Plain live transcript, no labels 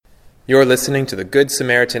You're listening to the Good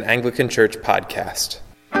Samaritan Anglican Church podcast.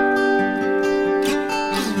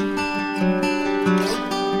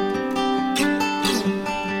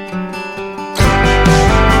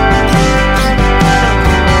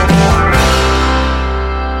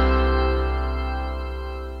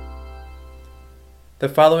 The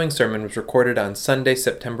following sermon was recorded on Sunday,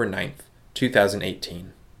 September 9th,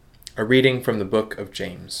 2018. A reading from the book of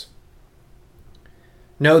James.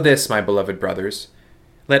 Know this, my beloved brothers.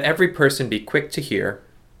 Let every person be quick to hear,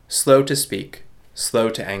 slow to speak, slow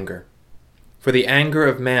to anger. For the anger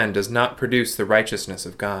of man does not produce the righteousness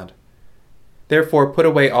of God. Therefore put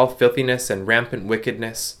away all filthiness and rampant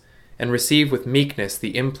wickedness, and receive with meekness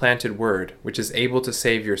the implanted word, which is able to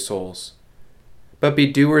save your souls. But be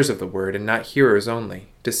doers of the word and not hearers only,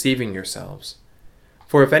 deceiving yourselves.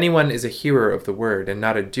 For if anyone is a hearer of the word and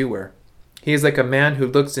not a doer, he is like a man who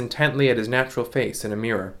looks intently at his natural face in a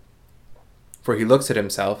mirror. For he looks at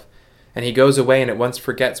himself, and he goes away and at once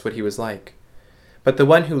forgets what he was like. But the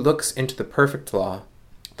one who looks into the perfect law,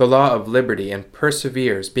 the law of liberty, and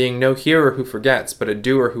perseveres, being no hearer who forgets, but a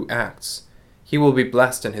doer who acts, he will be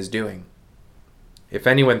blessed in his doing. If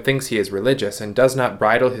anyone thinks he is religious and does not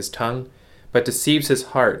bridle his tongue, but deceives his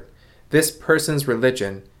heart, this person's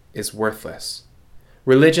religion is worthless.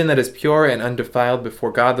 Religion that is pure and undefiled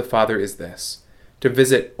before God the Father is this, to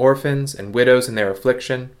visit orphans and widows in their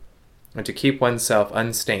affliction, and to keep oneself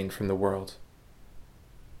unstained from the world.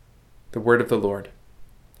 The word of the Lord.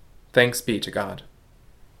 Thanks be to God.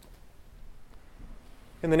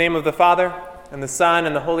 In the name of the Father, and the Son,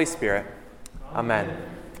 and the Holy Spirit. Amen.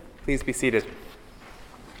 Please be seated.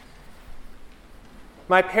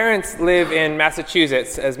 My parents live in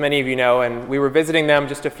Massachusetts, as many of you know, and we were visiting them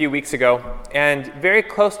just a few weeks ago. And very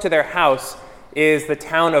close to their house is the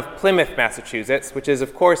town of Plymouth, Massachusetts, which is,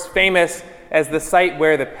 of course, famous as the site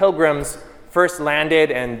where the Pilgrims first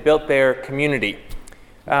landed and built their community.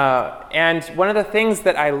 And one of the things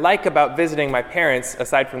that I like about visiting my parents,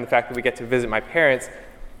 aside from the fact that we get to visit my parents,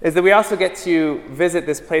 is that we also get to visit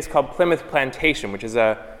this place called Plymouth Plantation, which is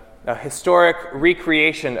a historic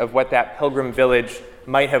recreation of what that Pilgrim village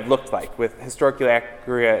might have looked like, with historically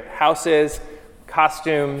accurate houses,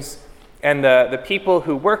 costumes, and the people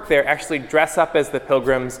who work there actually dress up as the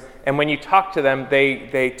Pilgrims, and when you talk to them,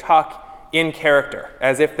 they talk in character,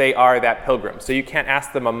 as if they are that pilgrim. So you can't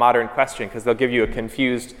ask them a modern question, because they'll give you a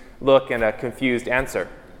confused look and a confused answer.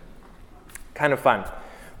 Kind of fun.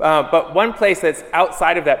 But one place that's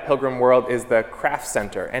outside of that pilgrim world is the Craft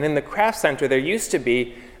Center. And in the Craft Center, there used to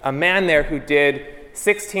be a man there who did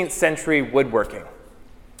 16th century woodworking.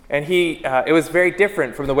 And it was very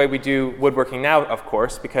different from the way we do woodworking now, of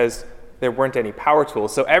course, because there weren't any power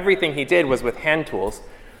tools. So everything he did was with hand tools.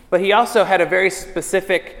 But he also had a very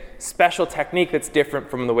specific, special technique that's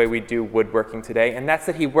different from the way we do woodworking today, and that's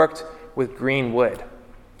that he worked with green wood.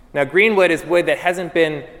 Now, green wood is wood that hasn't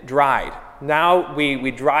been dried. Now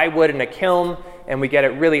we dry wood in a kiln, and we get it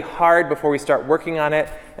really hard before we start working on it.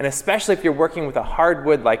 And especially if you're working with a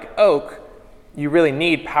hardwood like oak, you really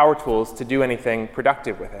need power tools to do anything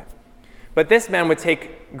productive with it. But this man would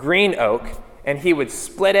take green oak, and he would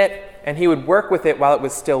split it, and he would work with it while it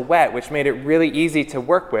was still wet, which made it really easy to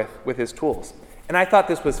work with his tools. And I thought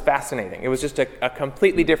this was fascinating. It was just a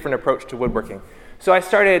completely different approach to woodworking. So I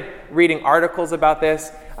started reading articles about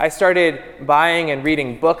this. I started buying and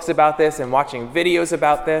reading books about this and watching videos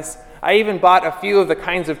about this. I even bought a few of the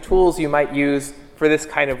kinds of tools you might use for this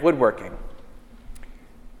kind of woodworking.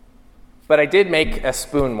 But I did make a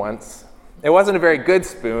spoon once. It wasn't a very good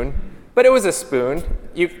spoon, but it was a spoon.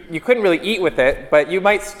 You couldn't really eat with it, but you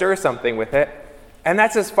might stir something with it. And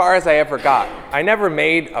that's as far as I ever got. I never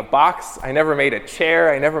made a box. I never made a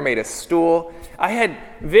chair. I never made a stool. I had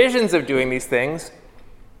visions of doing these things,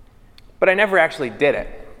 but I never actually did it.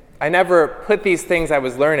 I never put these things I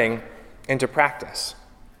was learning into practice.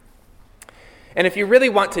 And if you really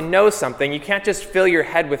want to know something, you can't just fill your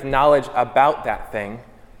head with knowledge about that thing.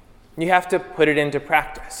 You have to put it into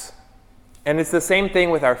practice. And it's the same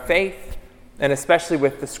thing with our faith, and especially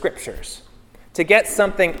with the scriptures. To get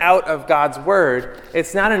something out of God's word,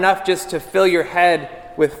 it's not enough just to fill your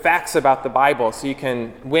head with facts about the Bible so you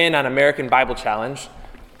can win on American Bible Challenge.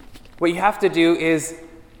 What you have to do is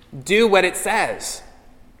do what it says.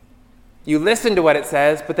 You listen to what it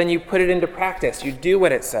says, but then you put it into practice. You do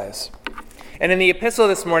what it says. And in the epistle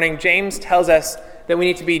this morning, James tells us that we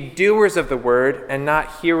need to be doers of the word and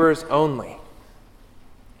not hearers only.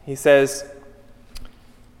 He says,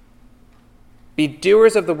 "Be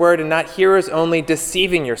doers of the word and not hearers only,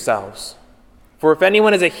 deceiving yourselves. For if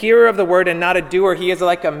anyone is a hearer of the word and not a doer, he is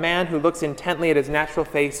like a man who looks intently at his natural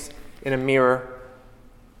face in a mirror,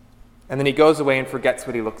 and then he goes away and forgets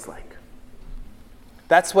what he looks like."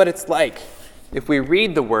 That's what it's like if we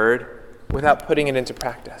read the word without putting it into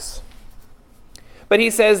practice. But he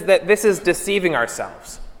says that this is deceiving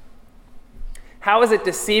ourselves. How is it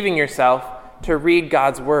deceiving yourself to read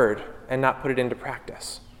God's word and not put it into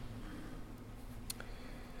practice?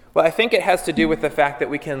 Well, I think it has to do with the fact that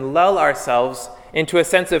we can lull ourselves into a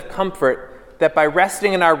sense of comfort that by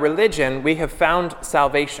resting in our religion, we have found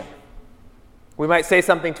salvation. We might say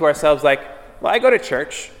something to ourselves like, well, I go to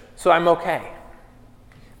church, so I'm okay.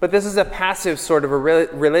 But this is a passive sort of a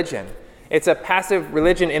religion. It's a passive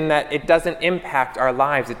religion in that it doesn't impact our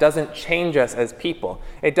lives. It doesn't change us as people.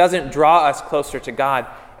 It doesn't draw us closer to God,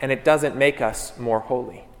 and it doesn't make us more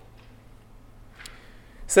holy.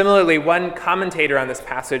 Similarly, one commentator on this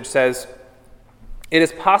passage says, "It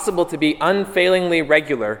is possible to be unfailingly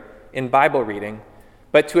regular in Bible reading,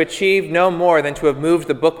 but to achieve no more than to have moved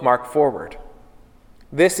the bookmark forward.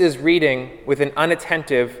 This is reading with an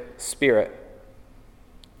unattentive spirit.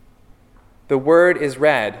 The word is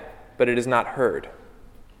read, but it is not heard."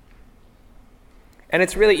 And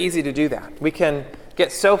it's really easy to do that. We can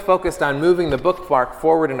get so focused on moving the bookmark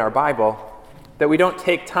forward in our Bible that we don't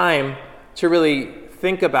take time to really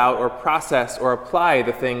think about or process or apply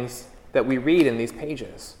the things that we read in these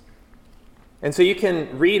pages. And so you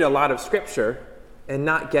can read a lot of scripture and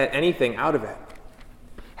not get anything out of it.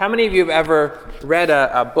 How many of you have ever read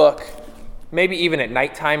a book, maybe even at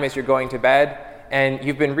nighttime as you're going to bed, and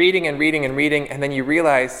you've been reading and reading and reading, and then you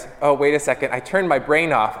realize, oh, wait a second, I turned my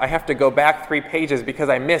brain off. I have to go back 3 pages because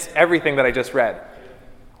I missed everything that I just read.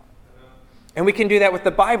 And we can do that with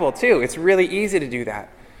the Bible too. It's really easy to do that.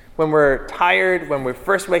 When we're tired, when we're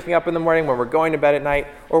first waking up in the morning, when we're going to bed at night,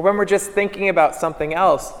 or when we're just thinking about something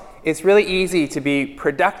else, it's really easy to be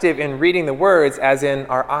productive in reading the words, as in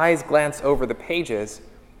our eyes glance over the pages,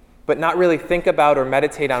 but not really think about or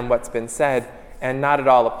meditate on what's been said and not at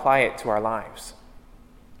all apply it to our lives.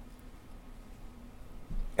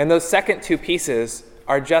 And those second 2 pieces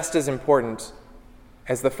are just as important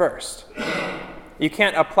as the first. You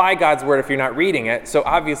can't apply God's word if you're not reading it, so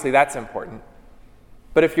obviously that's important.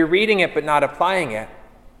 But if you're reading it but not applying it,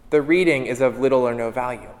 the reading is of little or no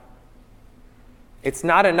value. It's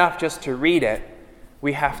not enough just to read it.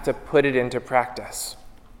 We have to put it into practice.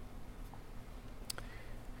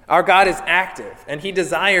 Our God is active, and he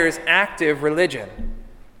desires active religion.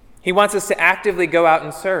 He wants us to actively go out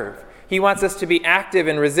and serve. He wants us to be active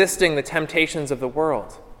in resisting the temptations of the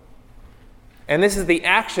world. And this is the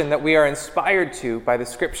action that we are inspired to by the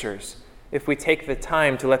scriptures, if we take the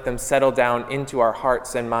time to let them settle down into our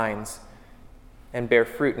hearts and minds and bear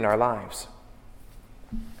fruit in our lives.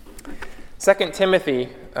 2 Timothy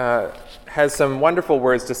has some wonderful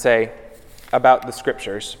words to say about the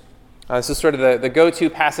scriptures. This is sort of the go-to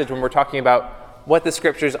passage when we're talking about what the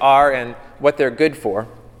scriptures are and what they're good for.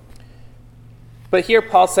 But here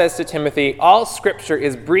Paul says to Timothy, all scripture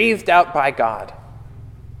is breathed out by God.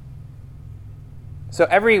 So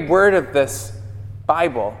every word of this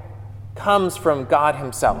Bible comes from God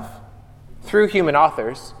himself through human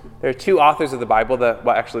authors. There are 2 authors of the Bible. There's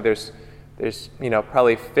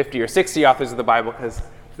probably 50 or 60 authors of the Bible, because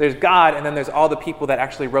there's God and then there's all the people that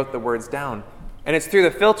actually wrote the words down. And it's through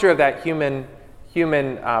the filter of that human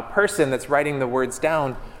person that's writing the words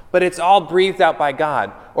down, but it's all breathed out by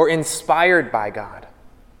God or inspired by God.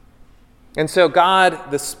 And so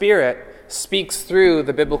God, the Spirit, speaks through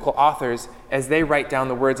the biblical authors as they write down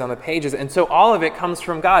the words on the pages. And so all of it comes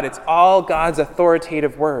from God. It's all God's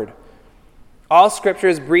authoritative word. All scripture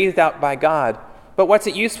is breathed out by God. But what's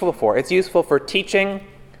it useful for? It's useful for teaching,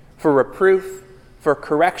 for reproof, for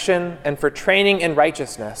correction, and for training in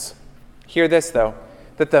righteousness. Hear this, though,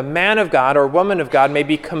 that the man of God or woman of God may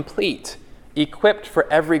be complete, equipped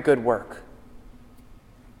for every good work.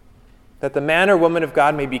 That the man or woman of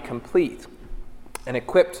God may be complete and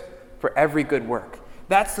equipped for every good work.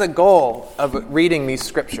 That's the goal of reading these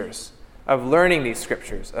scriptures, of learning these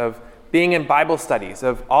scriptures, of being in Bible studies,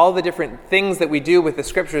 of all the different things that we do with the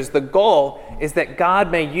scriptures. The goal is that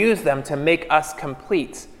God may use them to make us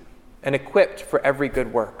complete and equipped for every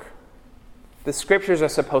good work. The scriptures are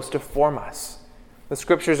supposed to form us. The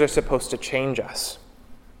scriptures are supposed to change us.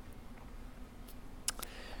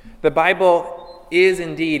 The Bible is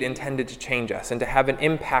indeed intended to change us and to have an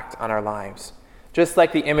impact on our lives, just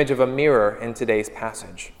like the image of a mirror in today's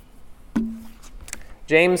passage.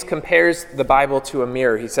 James compares the Bible to a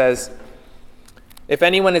mirror. He says, if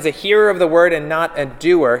anyone is a hearer of the word and not a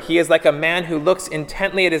doer, he is like a man who looks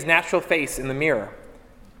intently at his natural face in the mirror.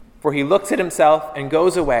 For he looks at himself and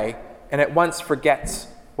goes away and at once forgets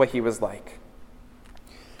what he was like.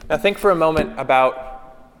 Now think for a moment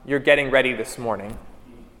about your getting ready this morning.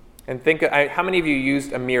 And how many of you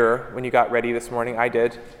used a mirror when you got ready this morning? I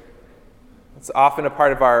did. It's often a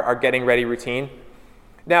part of our getting ready routine.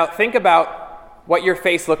 Now, think about what your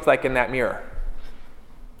face looked like in that mirror.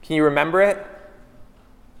 Can you remember it?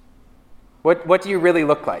 What do you really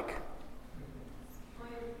look like?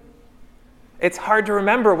 It's hard to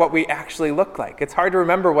remember what we actually look like. It's hard to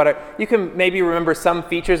remember you can maybe remember some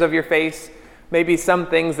features of your face, maybe some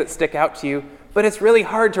things that stick out to you, but it's really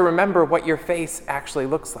hard to remember what your face actually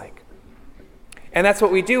looks like. And that's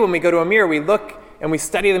what we do when we go to a mirror. We look and we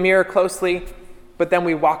study the mirror closely, but then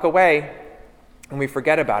we walk away and we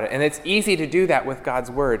forget about it. And it's easy to do that with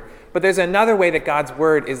God's Word. But there's another way that God's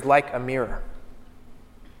Word is like a mirror.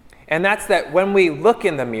 And that's that when we look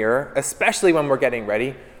in the mirror, especially when we're getting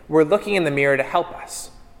ready, we're looking in the mirror to help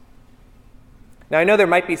us. Now, I know there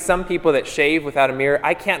might be some people that shave without a mirror.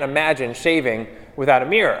 I can't imagine shaving without a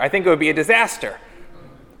mirror. I think it would be a disaster.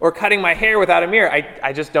 Or cutting my hair without a mirror.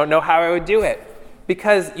 I just don't know how I would do it.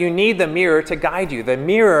 Because you need the mirror to guide you. The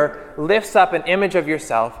mirror lifts up an image of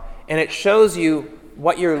yourself, and it shows you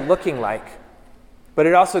what you're looking like. But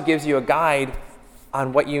it also gives you a guide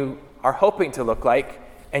on what you are hoping to look like,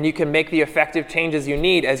 and you can make the effective changes you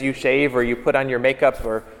need as you shave or you put on your makeup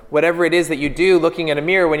or whatever it is that you do looking at a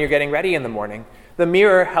mirror when you're getting ready in the morning. The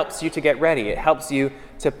mirror helps you to get ready. It helps you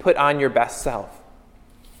to put on your best self.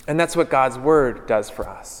 And that's what God's Word does for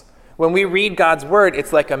us. When we read God's Word,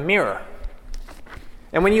 it's like a mirror.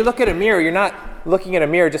 And when you look at a mirror, you're not looking at a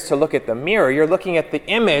mirror just to look at the mirror. You're looking at the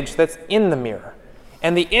image that's in the mirror.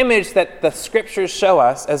 And the image that the Scriptures show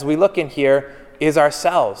us as we look in here is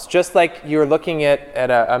ourselves, just like you're looking at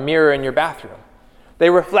a mirror in your bathroom. They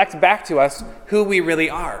reflect back to us who we really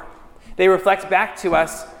are. They reflect back to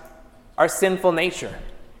us our sinful nature.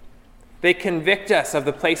 They convict us of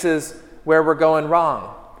the places where we're going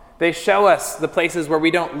wrong. They show us the places where we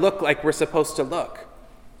don't look like we're supposed to look.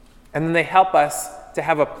 And then they help us to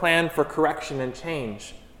have a plan for correction and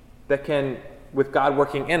change that can, with God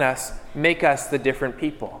working in us, make us the different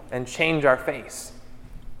people and change our face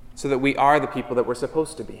so that we are the people that we're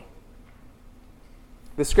supposed to be.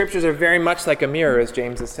 The Scriptures are very much like a mirror, as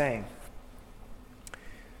James is saying.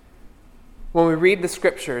 When we read the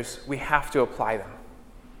Scriptures, we have to apply them.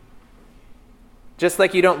 Just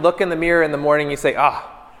like you don't look in the mirror in the morning and you say,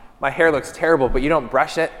 my hair looks terrible, but you don't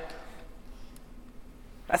brush it.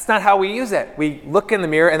 That's not how we use it. We look in the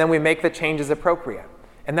mirror and then we make the changes appropriate.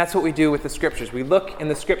 And that's what we do with the Scriptures. We look in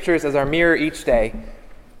the Scriptures as our mirror each day.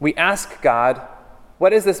 We ask God,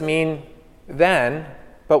 what does this mean then,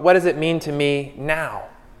 but what does it mean to me now?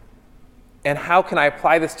 And how can I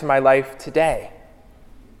apply this to my life today?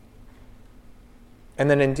 And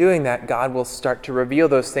then in doing that, God will start to reveal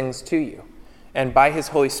those things to you. And by His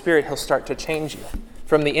Holy Spirit, He'll start to change you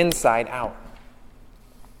from the inside out.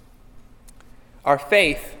 Our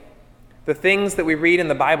faith, the things that we read in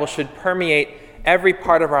the Bible, should permeate every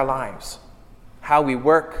part of our lives. How we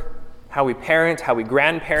work, how we parent, how we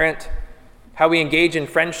grandparent, how we engage in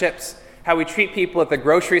friendships, how we treat people at the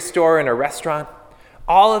grocery store and a restaurant.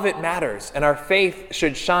 All of it matters, and our faith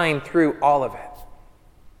should shine through all of it.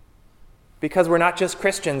 Because we're not just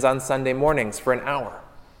Christians on Sunday mornings for an hour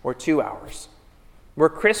or 2 hours. We're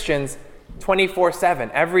Christians 24/7,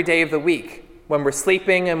 every day of the week, when we're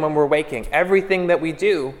sleeping and when we're waking. Everything that we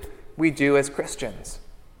do as Christians.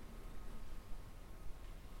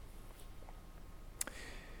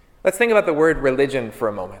 Let's think about the word religion for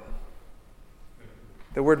a moment.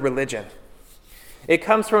 The word religion. It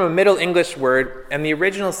comes from a Middle English word, and the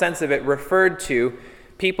original sense of it referred to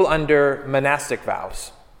people under monastic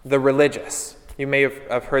vows, the religious. You may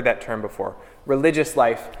have heard that term before. Religious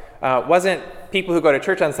life wasn't people who go to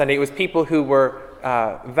church on Sunday. It was people who were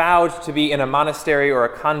vowed to be in a monastery or a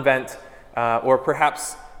convent, or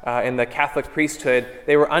perhaps in the Catholic priesthood.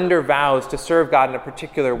 They were under vows to serve God in a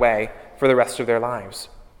particular way for the rest of their lives.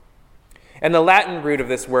 And the Latin root of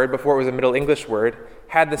this word, before it was a Middle English word,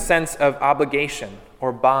 had the sense of obligation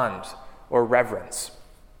or bond or reverence.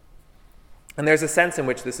 And there's a sense in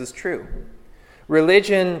which this is true.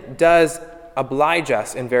 Religion does oblige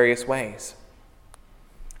us in various ways.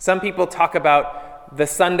 Some people talk about the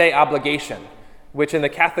Sunday obligation, which in the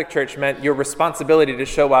Catholic Church meant your responsibility to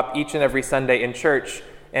show up each and every Sunday in church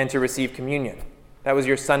and to receive communion. That was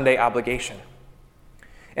your Sunday obligation.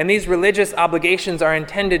 And these religious obligations are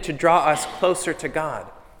intended to draw us closer to God.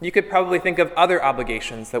 You could probably think of other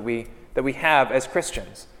obligations that we have as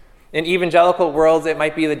Christians. In evangelical worlds, it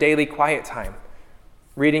might be the daily quiet time,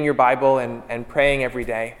 reading your Bible and praying every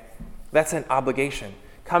day. That's an obligation.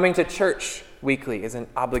 Coming to church weekly is an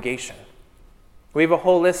obligation. We have a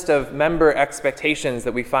whole list of member expectations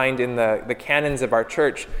that we find in the canons of our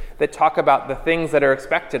church that talk about the things that are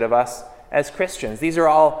expected of us as Christians. These are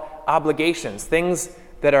all obligations, things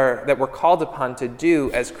that we're called upon to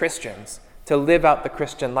do as Christians, to live out the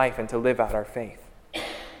Christian life and to live out our faith.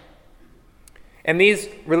 And these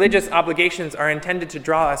religious obligations are intended to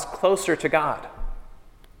draw us closer to God.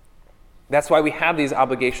 That's why we have these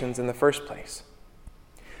obligations in the first place.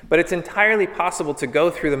 But it's entirely possible to go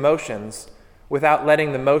through the motions without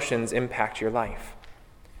letting the motions impact your life.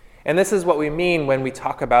 And this is what we mean when we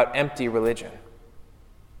talk about empty religion.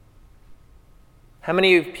 How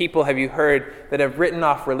many people have you heard that have written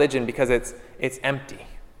off religion because it's empty?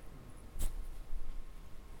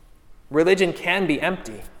 Religion can be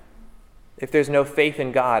empty if there's no faith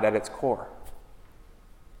in God at its core.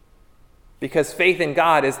 Because faith in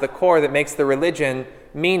God is the core that makes the religion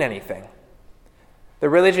mean anything. The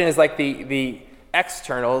religion is like the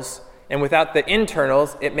externals, and without the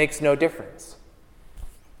internals, it makes no difference.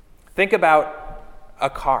 Think about a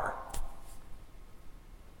car.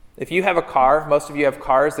 If you have a car, most of you have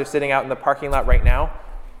cars, they're sitting out in the parking lot right now.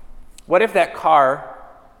 What if that car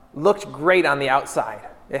looked great on the outside?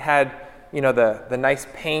 It had, the nice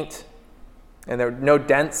paint, and there were no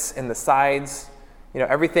dents in the sides.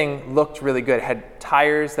 Everything looked really good. It had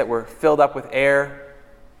tires that were filled up with air,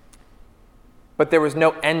 but there was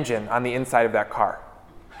no engine on the inside of that car.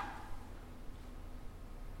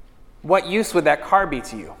 What use would that car be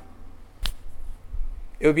to you?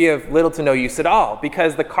 It would be of little to no use at all,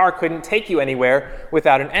 because the car couldn't take you anywhere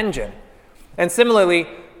without an engine. And similarly,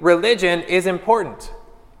 religion is important.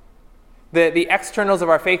 The externals of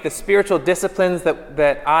our faith, the spiritual disciplines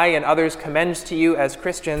that I and others commend to you as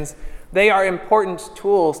Christians, they are important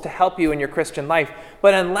tools to help you in your Christian life.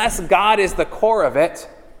 But unless God is the core of it,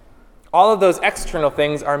 all of those external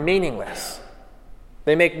things are meaningless.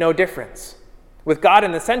 They make no difference. With God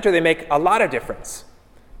in the center, they make a lot of difference.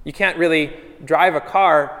 You can't really drive a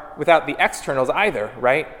car without the externals either,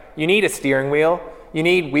 right? You need a steering wheel. You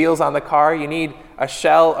need wheels on the car. You need a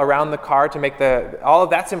shell around the car to make all of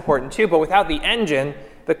that's important too. But without the engine,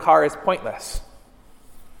 the car is pointless.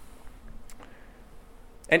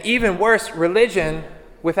 And even worse, religion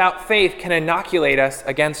without faith can inoculate us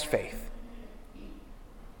against faith.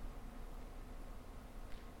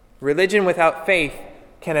 Religion without faith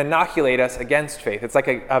can inoculate us against faith. It's like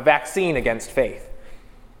a vaccine against faith.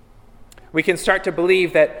 We can start to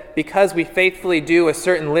believe that because we faithfully do a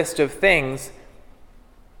certain list of things,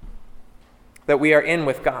 that we are in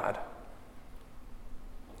with God.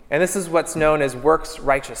 And this is what's known as works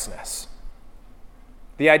righteousness.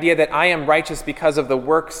 The idea that I am righteous because of the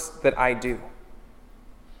works that I do.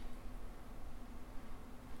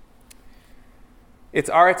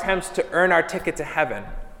 It's our attempts to earn our ticket to heaven.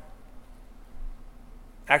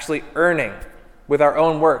 Actually earning with our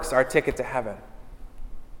own works our ticket to heaven.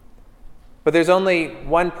 But there's only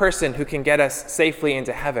one person who can get us safely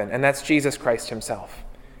into heaven, and that's Jesus Christ himself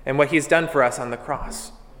and what he's done for us on the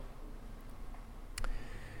cross.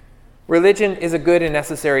 Religion is a good and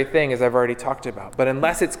necessary thing, as I've already talked about, but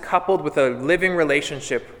unless it's coupled with a living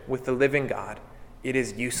relationship with the living God, it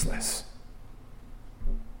is useless.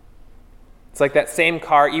 It's like that same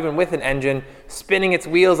car, even with an engine, spinning its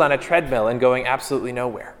wheels on a treadmill and going absolutely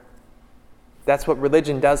nowhere. That's what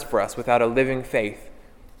religion does for us without a living faith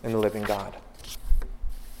in the living God.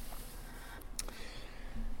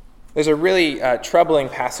 There's a really troubling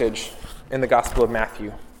passage in the Gospel of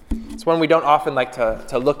Matthew. It's one we don't often like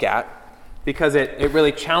to look at because it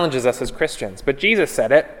really challenges us as Christians. But Jesus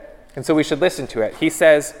said it, and so we should listen to it. He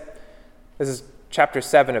says, this is chapter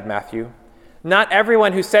 7 of Matthew, "Not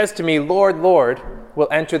everyone who says to me, 'Lord, Lord,' will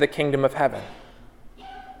enter the kingdom of heaven,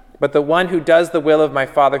 but the one who does the will of my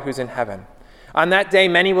Father who's in heaven. On that day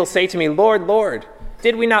many will say to me, 'Lord, Lord,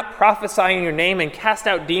 did we not prophesy in your name and cast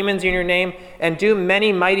out demons in your name and do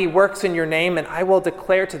many mighty works in your name?' And I will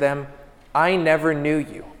declare to them, 'I never knew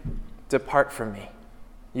you. Depart from me,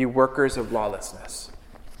 you workers of lawlessness.'"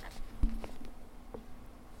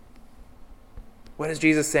 What is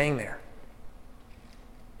Jesus saying there?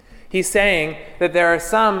 He's saying that there are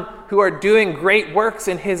some who are doing great works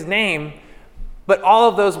in his name, but all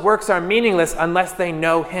of those works are meaningless unless they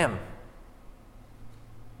know him.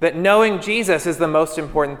 That knowing Jesus is the most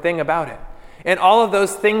important thing about it. And all of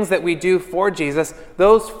those things that we do for Jesus,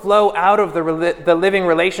 those flow out of the living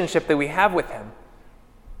relationship that we have with him.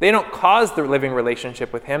 They don't cause the living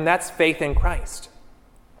relationship with him. That's faith in Christ.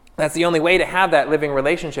 That's the only way to have that living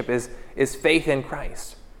relationship is faith in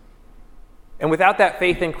Christ. And without that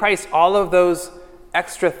faith in Christ, all of those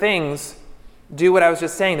extra things do what I was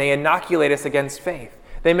just saying. They inoculate us against faith.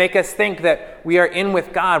 They make us think that we are in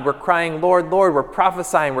with God. We're crying, Lord, Lord. We're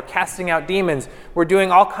prophesying. We're casting out demons. We're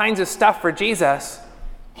doing all kinds of stuff for Jesus.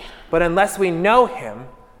 But unless we know him,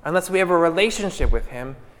 unless we have a relationship with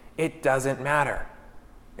him, it doesn't matter.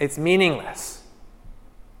 It's meaningless.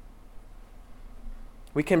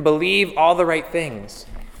 We can believe all the right things,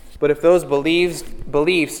 but if those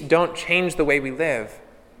beliefs don't change the way we live,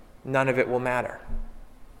 none of it will matter.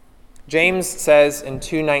 James says in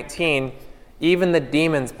 2:19, even the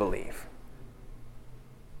demons believe.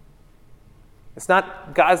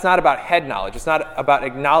 God's not about head knowledge. It's not about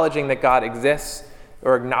acknowledging that God exists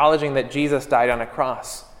or acknowledging that Jesus died on a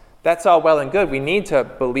cross. That's all well and good. We need to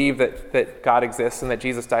believe that God exists and that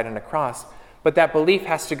Jesus died on a cross. But that belief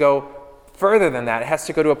has to go further than that. It has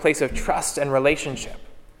to go to a place of trust and relationship,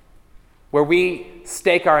 where we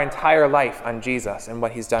stake our entire life on Jesus and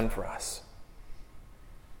what he's done for us.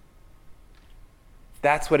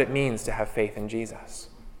 That's what it means to have faith in Jesus.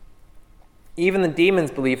 Even the demons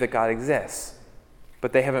believe that God exists,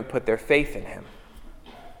 but they haven't put their faith in him.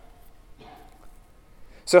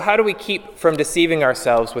 So how do we keep from deceiving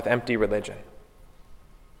ourselves with empty religion?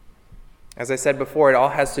 As I said before, it all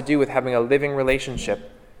has to do with having a living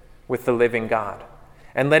relationship with the living God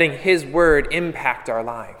and letting his word impact our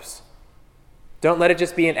lives. Don't let it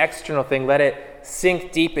just be an external thing. Let it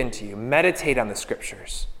sink deep into you. Meditate on the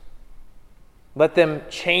scriptures. Let them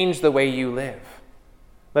change the way you live.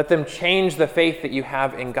 Let them change the faith that you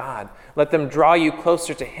have in God. Let them draw you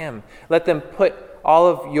closer to him. Let them put all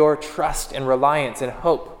of your trust and reliance and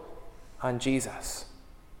hope on Jesus.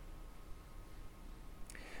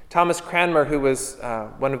 Thomas Cranmer, who was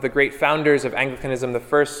one of the great founders of Anglicanism, the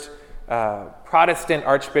first Protestant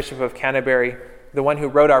Archbishop of Canterbury, the one who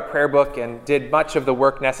wrote our prayer book and did much of the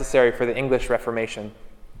work necessary for the English Reformation,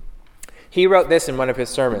 he wrote this in one of his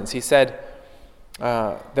sermons. He said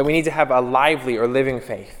that we need to have a lively or living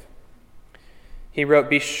faith. He wrote,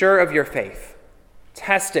 "Be sure of your faith.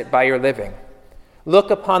 Test it by your living.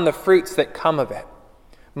 Look upon the fruits that come of it.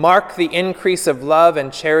 Mark the increase of love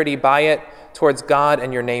and charity by it towards God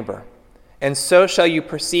and your neighbor. And so shall you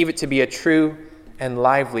perceive it to be a true and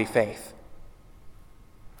lively faith.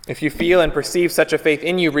 If you feel and perceive such a faith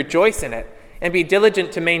in you, rejoice in it and be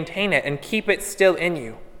diligent to maintain it and keep it still in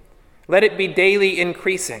you. Let it be daily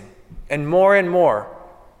increasing and more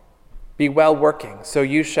be well working, so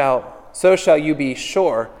shall you be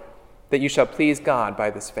sure that you shall please God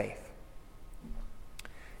by this faith."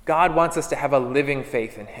 God wants us to have a living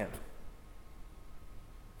faith in him.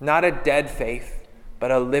 Not a dead faith,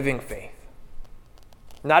 but a living faith.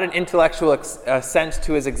 Not an intellectual assent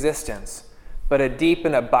to his existence, but a deep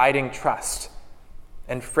and abiding trust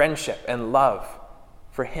and friendship and love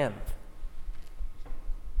for him.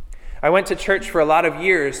 I went to church for a lot of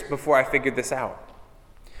years before I figured this out.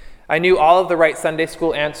 I knew all of the right Sunday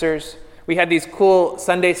school answers. We had these cool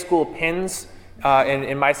Sunday school pins.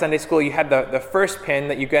 In my Sunday school, you had the first pin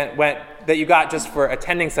that you got just for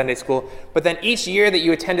attending Sunday school. But then each year that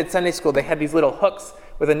you attended Sunday school, they had these little hooks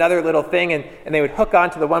with another little thing, and they would hook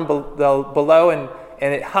onto the one below, and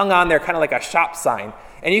it hung on there kind of like a shop sign.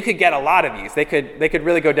 And you could get a lot of these. They could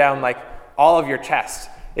really go down like all of your chest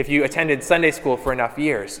if you attended Sunday school for enough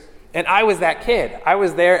years. And I was that kid. I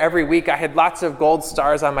was there every week. I had lots of gold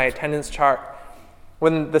stars on my attendance chart.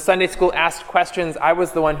 When the Sunday school asked questions, I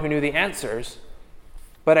was the one who knew the answers,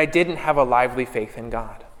 but I didn't have a lively faith in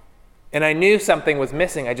God. And I knew something was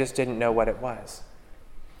missing. I just didn't know what it was.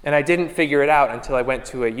 And I didn't figure it out until I went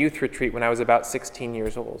to a youth retreat when I was about 16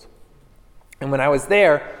 years old. And when I was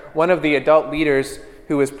there, one of the adult leaders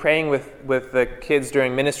who was praying with the kids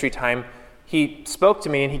during ministry time, he spoke to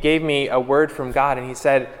me and he gave me a word from God, and he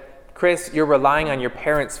said, "Chris, you're relying on your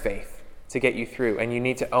parents' faith to get you through, and you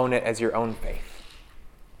need to own it as your own faith."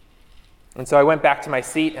 And so I went back to my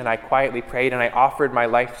seat and I quietly prayed and I offered my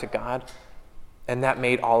life to God, and that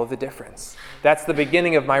made all of the difference. That's the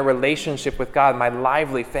beginning of my relationship with God, my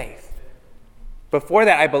lively faith. Before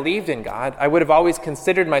that, I believed in God. I would have always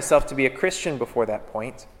considered myself to be a Christian before that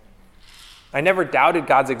point. I never doubted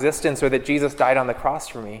God's existence or that Jesus died on the cross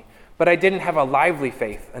for me, but I didn't have a lively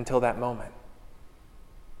faith until that moment.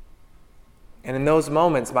 And in those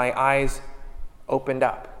moments, my eyes opened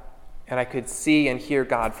up, and I could see and hear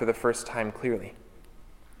God for the first time clearly.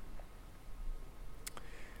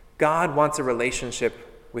 God wants a relationship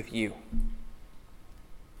with you,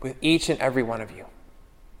 with each and every one of you.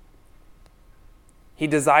 He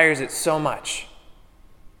desires it so much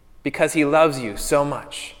because he loves you so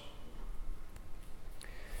much.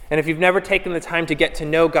 And if you've never taken the time to get to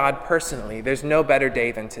know God personally, there's no better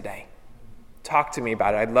day than today. Talk to me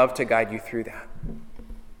about it. I'd love to guide you through that.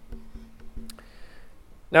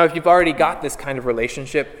 Now, if you've already got this kind of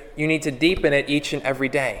relationship, you need to deepen it each and every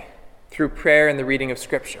day through prayer and the reading of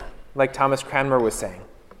Scripture, like Thomas Cranmer was saying.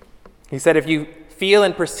 He said, if you feel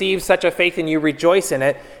and perceive such a faith in you, rejoice in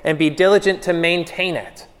it and be diligent to maintain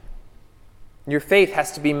it. Your faith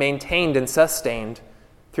has to be maintained and sustained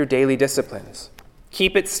through daily disciplines.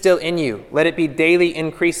 Keep it still in you. Let it be daily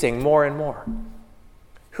increasing more and more.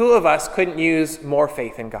 Who of us couldn't use more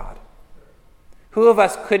faith in God? Who of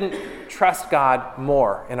us couldn't trust God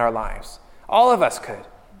more in our lives? All of us could.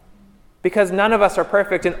 Because none of us are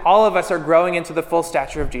perfect, and all of us are growing into the full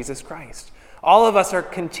stature of Jesus Christ. All of us are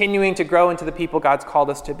continuing to grow into the people God's called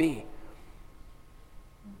us to be.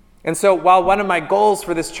 And so while one of my goals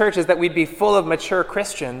for this church is that we'd be full of mature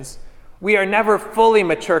Christians, we are never fully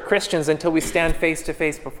mature Christians until we stand face to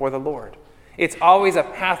face before the Lord. It's always a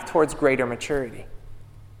path towards greater maturity.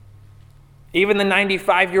 Even the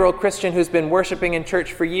 95-year-old Christian who's been worshiping in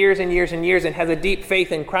church for years and years and years and has a deep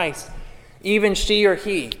faith in Christ, even she or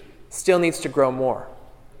he still needs to grow more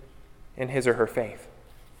in his or her faith.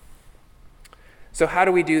 So how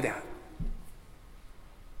do we do that?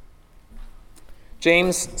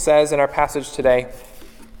 James says in our passage today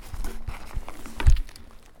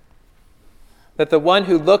that the one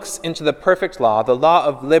who looks into the perfect law, the law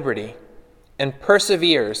of liberty, and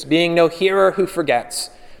perseveres, being no hearer who forgets,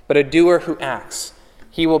 but a doer who acts,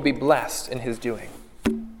 he will be blessed in his doing.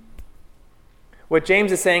 What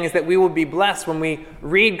James is saying is that we will be blessed when we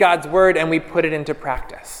read God's word and we put it into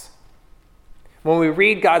practice. When we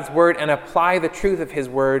read God's word and apply the truth of his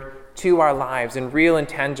word to our lives in real and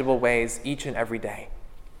tangible ways each and every day.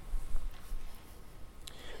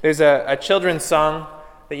 There's a children's song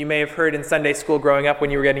that you may have heard in Sunday school growing up when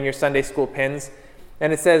you were getting your Sunday school pins.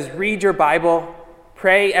 And it says, read your Bible,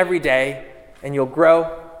 pray every day, and you'll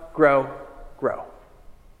grow, grow, grow.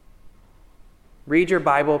 Read your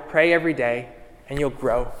Bible, pray every day, and you'll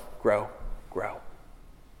grow, grow, grow.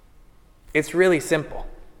 It's really simple.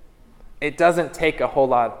 It doesn't take a whole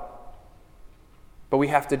lot, but we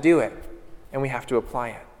have to do it, and we have to apply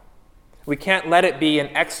it. We can't let it be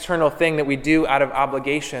an external thing that we do out of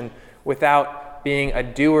obligation without being a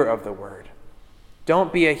doer of the word.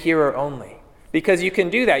 Don't be a hearer only, because you can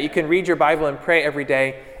do that. You can read your Bible and pray every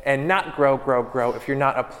day and not grow, grow, grow if you're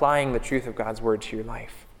not applying the truth of God's word to your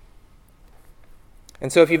life.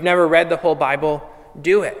 And so if you've never read the whole Bible,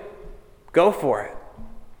 do it. Go for it.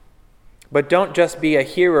 But don't just be a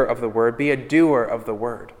hearer of the word, be a doer of the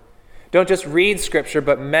word. Don't just read Scripture,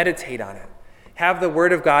 but meditate on it. Have the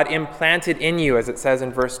word of God implanted in you, as it says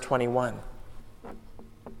in verse 21.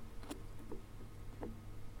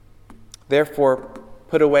 Therefore,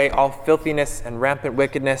 put away all filthiness and rampant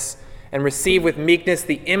wickedness, and receive with meekness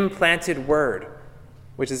the implanted word,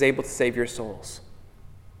 which is able to save your souls.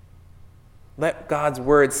 Let God's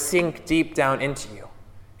word sink deep down into you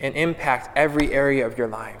and impact every area of your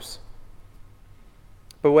lives.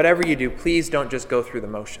 But whatever you do, please don't just go through the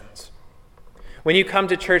motions. When you come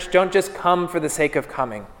to church, don't just come for the sake of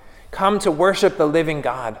coming. Come to worship the living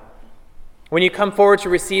God. When you come forward to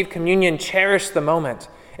receive communion, cherish the moment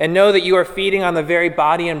and know that you are feeding on the very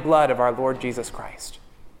body and blood of our Lord Jesus Christ.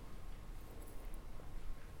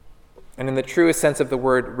 And in the truest sense of the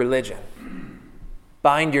word, religion,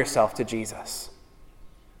 bind yourself to Jesus.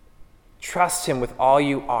 Trust him with all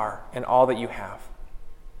you are and all that you have.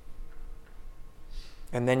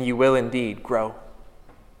 And then you will indeed grow,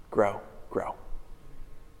 grow, grow.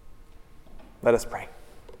 Let us pray.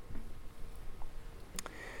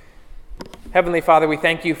 Heavenly Father, we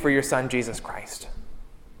thank you for your Son, Jesus Christ.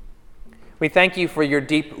 We thank you for your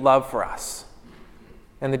deep love for us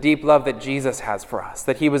and the deep love that Jesus has for us,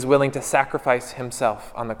 that he was willing to sacrifice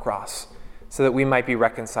himself on the cross so that we might be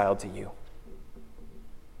reconciled to you.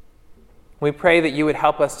 We pray that you would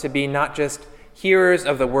help us to be not just hearers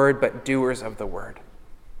of the word, but doers of the word.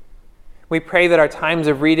 We pray that our times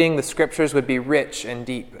of reading the scriptures would be rich and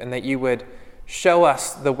deep, and that you would show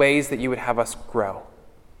us the ways that you would have us grow.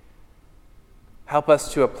 Help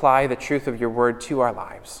us to apply the truth of your word to our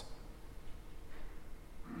lives.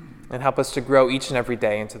 And help us to grow each and every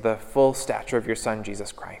day into the full stature of your Son,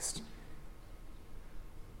 Jesus Christ.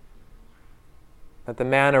 That the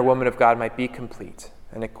man or woman of God might be complete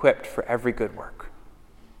and equipped for every good work.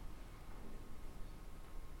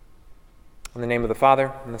 In the name of the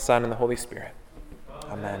Father, and the Son, and the Holy Spirit.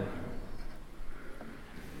 Amen.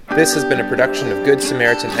 This has been a production of Good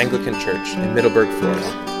Samaritan Anglican Church in Middleburg,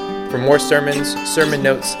 Florida. For more sermons, sermon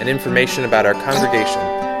notes, and information about our congregation,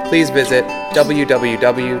 please visit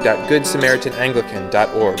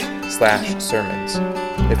www.goodsamaritananglican.org/sermons.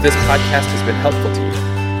 If this podcast has been helpful to you,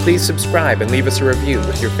 please subscribe and leave us a review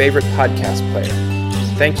with your favorite podcast player.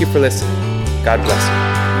 Thank you for listening. God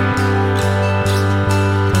bless you.